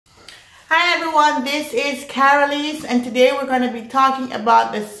everyone, this is Karaleise, and today we're going to be talking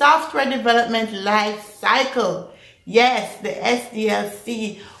about the software development life cycle. Yes, the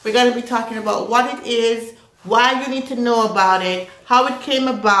SDLC. We're going to be talking about what it is, why you need to know about it, how it came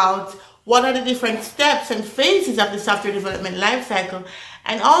about, what are the different steps and phases of the software development life cycle,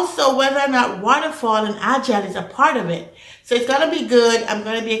 and also whether or not waterfall and agile is a part of it. So it's going to be good. I'm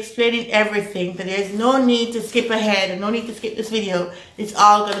going to be explaining everything. So there's no need to skip ahead and no need to skip this video. It's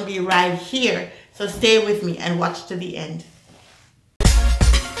all going to be right here. So stay with me and watch to the end.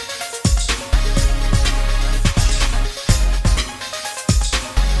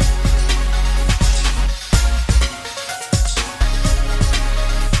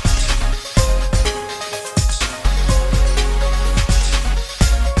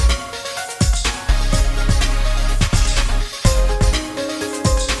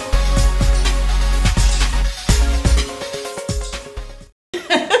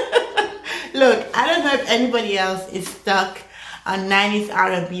 Look, I don't know if anybody else is stuck on 90s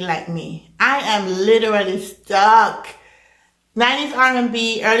R&B like me. I am literally stuck. 90s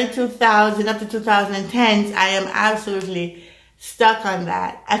R&B, early 2000s up to 2010s, I am absolutely stuck on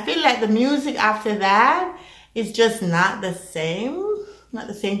that. I feel like the music after that is just not the same. Not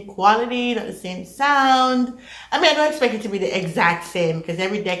the same quality, not the same sound. I mean, I don't expect it to be the exact same because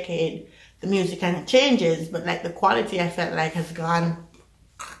every decade the music kind of changes, but like the quality I felt like has gone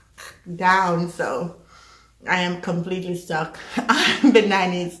down, so I am completely stuck on the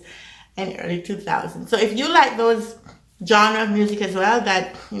 90s and early 2000s. So if you like those genre of music as well,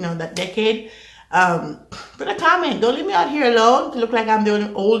 that, you know, that decade, put a comment. Don't leave me out here alone to look like I'm the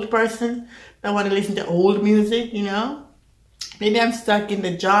only old person that want to listen to old music, you know. Maybe I'm stuck in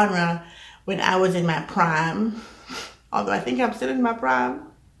the genre when I was in my prime, although I think I'm still in my prime.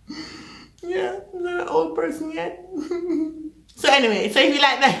 Yeah, I'm not an old person yet. So anyway, so if you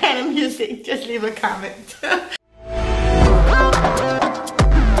like that kind of music, just leave a comment.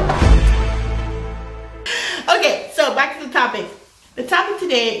 Okay, so back to the topic. The topic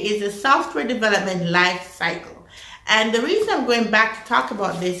today is the software development life cycle. And the reason I'm going back to talk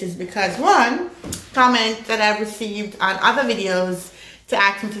about this is because, one, comment that I've received on other videos to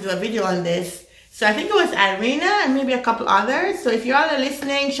ask me to do a video on this. So I think it was Irina and maybe a couple others. So if y'all are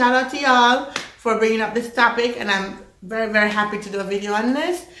listening, shout out to y'all for bringing up this topic, and I'm very, very happy to do a video on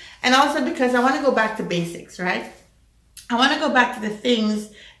this. And also because I want to go back to basics, right? I want to go back to the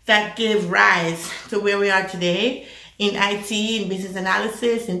things that give rise to where we are today in IT, in business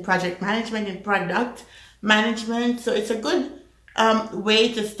analysis, in project management, in product management. So it's a good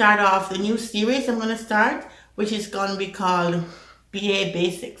way to start off the new series I'm going to start, which is going to be called BA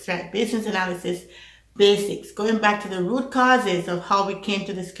Basics, right? Business Analysis Basics, going back to the root causes of how we came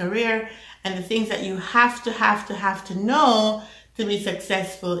to this career and the things that you have to know to be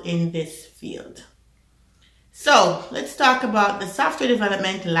successful in this field. So let's talk about the software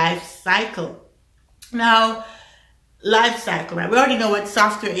development life cycle. Now, life cycle, right? We already know what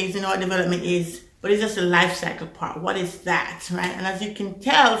software is and what development is, but it's just the life cycle part. What is that, right? And as you can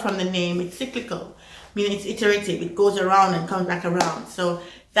tell from the name, it's cyclical, meaning it's iterative. It goes around and comes back around. So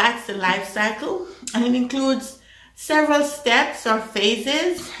that's the life cycle, and it includes several steps or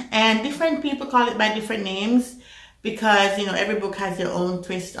phases, and different people call it by different names because, you know, every book has their own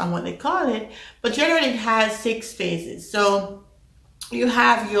twist on what they call it, but generally it has 6 phases. So you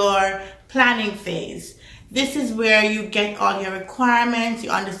have your planning phase. This is where you get all your requirements, you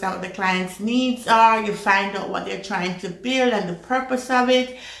understand what the client's needs are, you find out what they're trying to build and the purpose of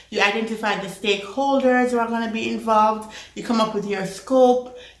it, you identify the stakeholders who are going to be involved, you come up with your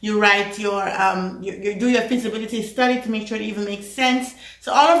scope, you write your, you do your feasibility study to make sure it even makes sense.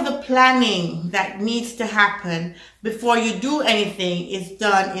 So all of the planning that needs to happen before you do anything is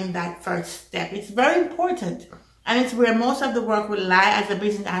done in that first step. It's very important. And it's where most of the work will lie as a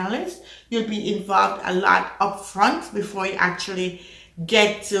business analyst. You'll be involved a lot up front before you actually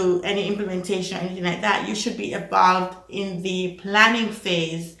get to any implementation or anything like that. You should be involved in the planning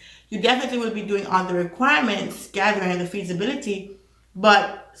phase. You definitely will be doing all the requirements, gathering the feasibility.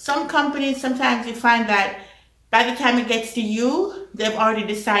 But some companies, sometimes you find that by the time it gets to you, they've already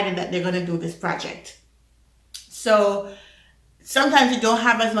decided that they're going to do this project. So sometimes you don't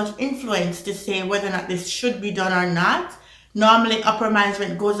have as much influence to say whether or not this should be done or not. Normally, upper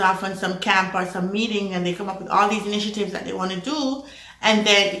management goes off on some camp or some meeting and they come up with all these initiatives that they want to do. And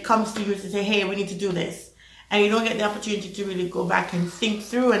then it comes to you to say, hey, we need to do this. And you don't get the opportunity to really go back and think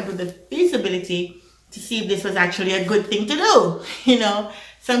through and do the feasibility to see if this was actually a good thing to do. You know,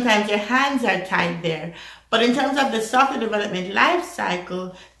 sometimes your hands are tied there. But in terms of the software development life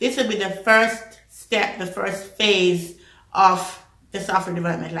cycle, this will be the first step, the first phase of the software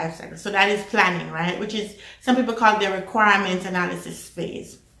development lifecycle. So that is planning, right? Which is, some people call it the requirements analysis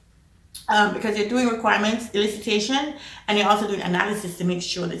phase. Because you're doing requirements elicitation and you're also doing analysis to make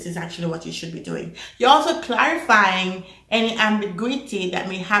sure this is actually what you should be doing. You're also clarifying any ambiguity that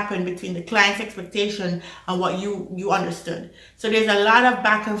may happen between the client's expectation and what you understood. So there's a lot of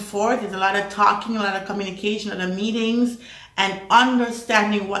back and forth, there's a lot of talking, a lot of communication, a lot of meetings, and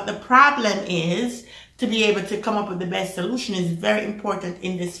understanding what the problem is to be able to come up with the best solution is very important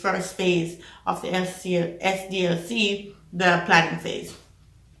in this first phase of the SDLC, the planning phase.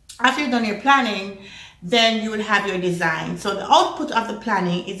 After you've done your planning, then you would have your design. So the output of the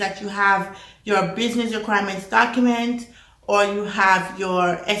planning is that you have your business requirements document, or you have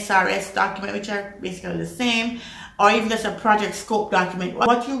your SRS document, which are basically the same, or even just a project scope document.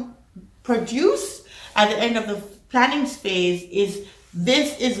 What you produce at the end of the planning phase is,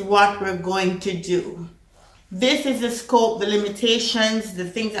 this is what we're going to do. This is the scope, the limitations, the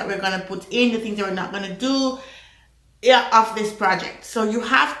things that we're going to put in, the things that we're not going to do of this project. So you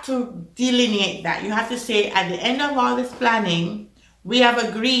have to delineate that. You have to say, at the end of all this planning, we have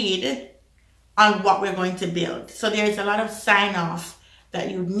agreed on what we're going to build. So there is a lot of sign off that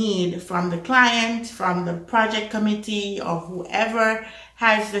you need from the client, from the project committee, or whoever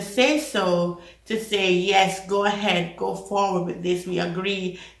has the say so to say, yes, go ahead, go forward with this. We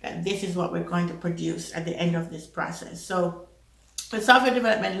agree that this is what we're going to produce at the end of this process. So the software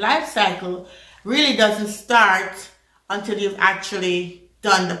development lifecycle really doesn't start until you've actually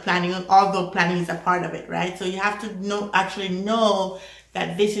done the planning, although planning is a part of it, right? So you have to actually know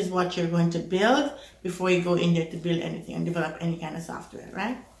that this is what you're going to build before you go in there to build anything and develop any kind of software,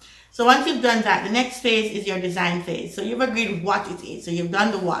 right? So once you've done that, the next phase is your design phase. So you've agreed what it is. So you've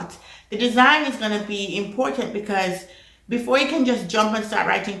done the what. The design is going to be important because before you can just jump and start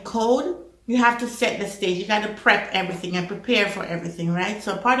writing code, you have to set the stage. You got to prep everything and prepare for everything, right?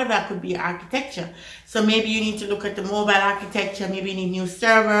 So part of that could be architecture. So maybe you need to look at the mobile architecture. Maybe you need new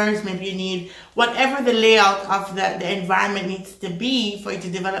servers. Maybe you need whatever the layout of the environment needs to be for you to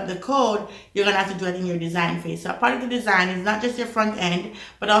develop the code. You're going to have to do it in your design phase. So part of the design is not just your front end,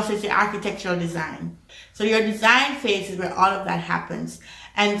 but also it's your architectural design. So your design phase is where all of that happens.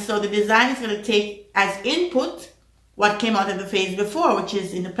 And so the design is going to take as input what came out of the phase before, which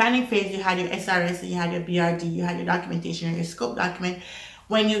is in the planning phase, you had your SRS, you had your BRD, you had your documentation and your scope document.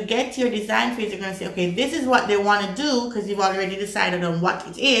 When you get to your design phase, you're going to say, okay, this is what they want to do because you've already decided on what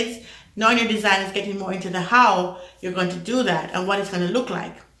it is. Now your design is getting more into the how you're going to do that and what it's going to look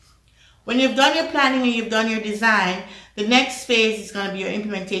like. When you've done your planning and you've done your design, the next phase is going to be your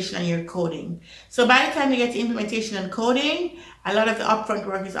implementation and your coding. So by the time you get to implementation and coding, a lot of the upfront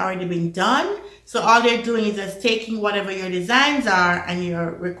work has already been done. So all they're doing is just taking whatever your designs are and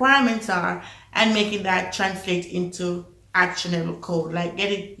your requirements are and making that translate into actionable code, like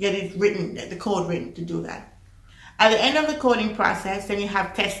get it written, the code written to do that. At the end of the coding process, then you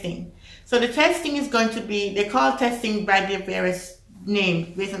have testing. So the testing is going to be, they call testing by their various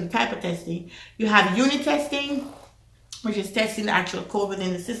names based on the type of testing. You have unit testing, which is testing the actual code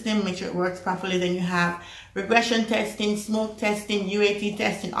within the system, make sure it works properly. Then you have regression testing, smoke testing, UAT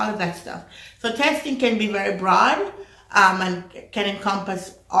testing, all of that stuff. So testing can be very broad and can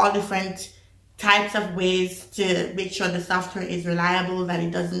encompass all different types of ways to make sure the software is reliable, that it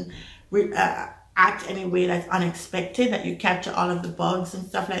doesn't act any way that's unexpected, that you capture all of the bugs and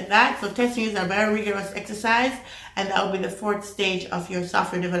stuff like that. So testing is a very rigorous exercise, and that will be the fourth stage of your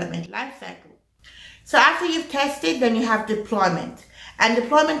software development lifecycle. So after you've tested, then you have deployment. And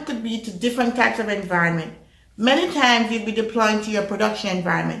deployment could be to different types of environment. Many times you'll be deploying to your production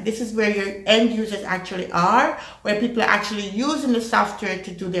environment. This is where your end users actually are, where people are actually using the software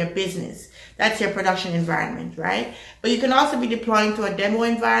to do their business. That's your production environment, right? But you can also be deploying to a demo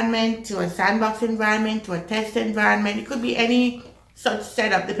environment, to a sandbox environment, to a test environment. It could be any such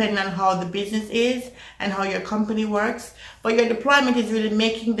setup depending on how the business is and how your company works. But your deployment is really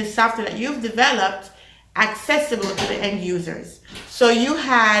making the software that you've developed accessible to the end users. So you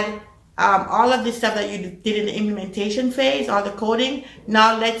had all of this stuff that you did in the implementation phase, all the coding.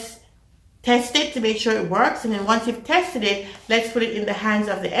 Now let's test it to make sure it works. And then once you've tested it, let's put it in the hands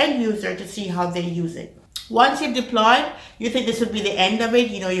of the end user to see how they use it. Once you've deployed, you think this would be the end of it.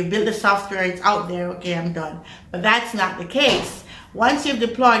 You know, you build the software, it's out there, okay, I'm done. But that's not the case. Once you've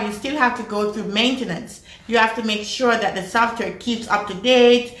deployed, you still have to go through maintenance. You have to make sure that the software keeps up to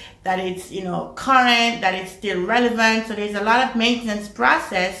date, that it's, you know, current, that it's still relevant. So there's a lot of maintenance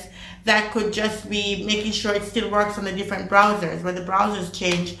process that could just be making sure it still works on the different browsers, where the browsers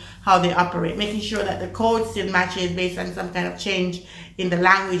change how they operate, making sure that the code still matches based on some kind of change in the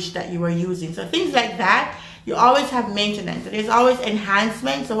language that you were using. So things like that you always have maintenance. There's always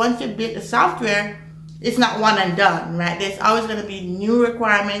enhancement. So once you build the software, it's not one and done, right? There's always going to be new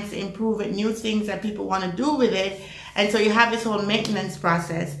requirements to improve it, new things that people want to do with it. And so you have this whole maintenance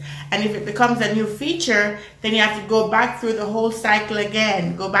process. And if it becomes a new feature, then you have to go back through the whole cycle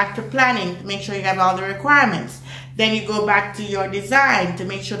again. Go back to planning to make sure you have all the requirements. Then you go back to your design to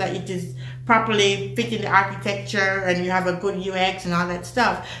make sure that it is properly fitting the architecture and you have a good UX and all that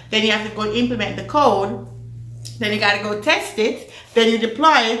stuff. Then you have to go implement the code. Then you got to go test it. Then you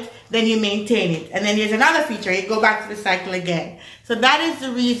deploy it. Then you maintain it. And then there's another feature. You go back to the cycle again. So that is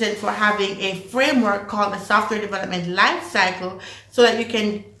the reason for having a framework called the software development life cycle, so that you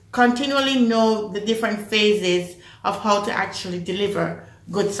can continually know the different phases of how to actually deliver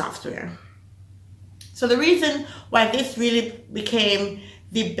good software. So the reason why this really became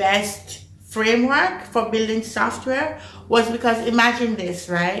the best framework for building software was because, imagine this,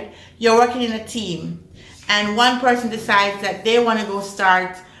 right? You're working in a team and one person decides that they want to go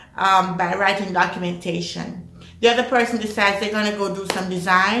start by writing documentation. The other person decides they're going to go do some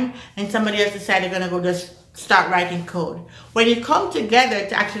design, and somebody else decides they're going to go just start writing code. When you come together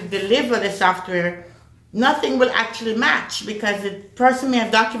to actually deliver the software, nothing will actually match, because the person may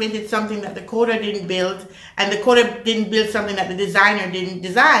have documented something that the coder didn't build, and the coder didn't build something that the designer didn't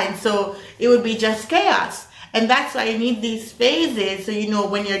design. So it would be just chaos. And that's why you need these phases, so you know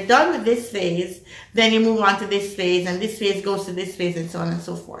when you're done with this phase, then you move on to this phase, and this phase goes to this phase, and so on and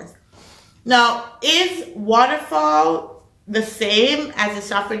so forth. Now, is waterfall the same as the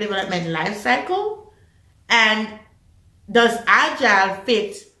software development lifecycle? And does agile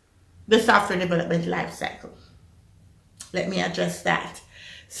fit the software development lifecycle? Let me address that.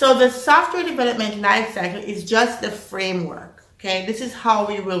 So the software development lifecycle is just the framework. Okay, this is how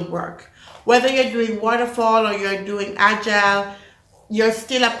we will work. Whether you're doing waterfall or you're doing agile, you're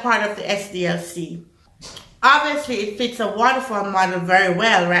still a part of the SDLC. Obviously, it fits a waterfall model very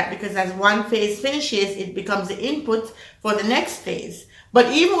well, right? Because as one phase finishes, it becomes the input for the next phase.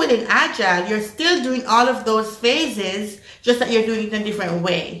 But even within agile, you're still doing all of those phases, just that you're doing it in a different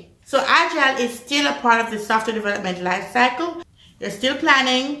way. So agile is still a part of the software development lifecycle. You're still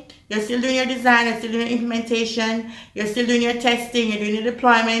planning, you're still doing your design, you're still doing your implementation, you're still doing your testing, you're doing your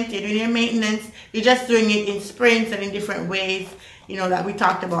deployment, you're doing your maintenance. You're just doing it in sprints and in different ways, you know, that we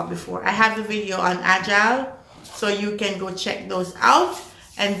talked about before. I have the video on agile, so you can go check those out,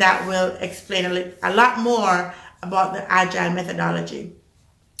 and that will explain a lot more about the agile methodology.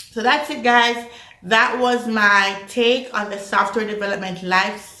 So that's it, guys. That was my take on the software development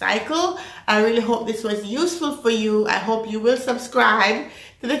life cycle. I really hope this was useful for you. I hope you will subscribe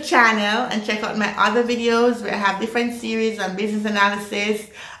to the channel and check out my other videos where I have different series on business analysis,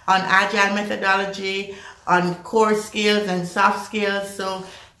 on agile methodology, on core skills and soft skills. So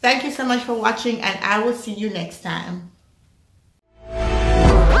thank you so much for watching, and I will see you next time.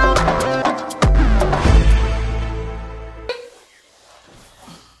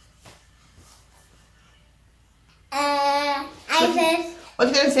 What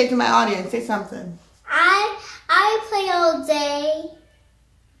are you going to say to my audience? Say something. I play all day.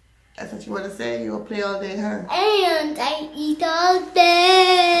 That's what you want to say? You will play all day, huh? And I eat all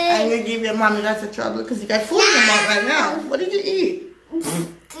day. And you give your mommy lots of trouble because you got food in your mouth right now. What did you eat?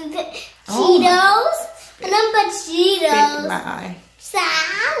 Cheetos. And I'm Cheetos. In my eye.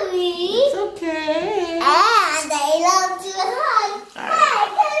 Sorry. It's okay. And I love to hug.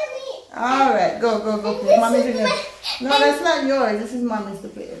 All right, go. Mommy's in there. No, that's not yours. This is mommy's to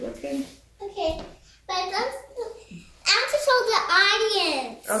play with, okay? Okay. But I have to show the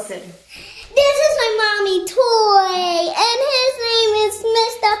audience. Okay. This is my mommy toy, and his name is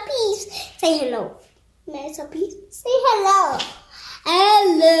Mr. Peace. Say hello. Mr. Peace, say hello.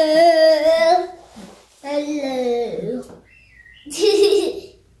 Hello. Hello. He's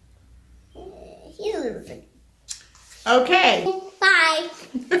a little bit. Okay. Bye.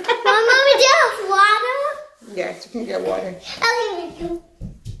 Mommy, do you have water? Yes, you can get water. Okay,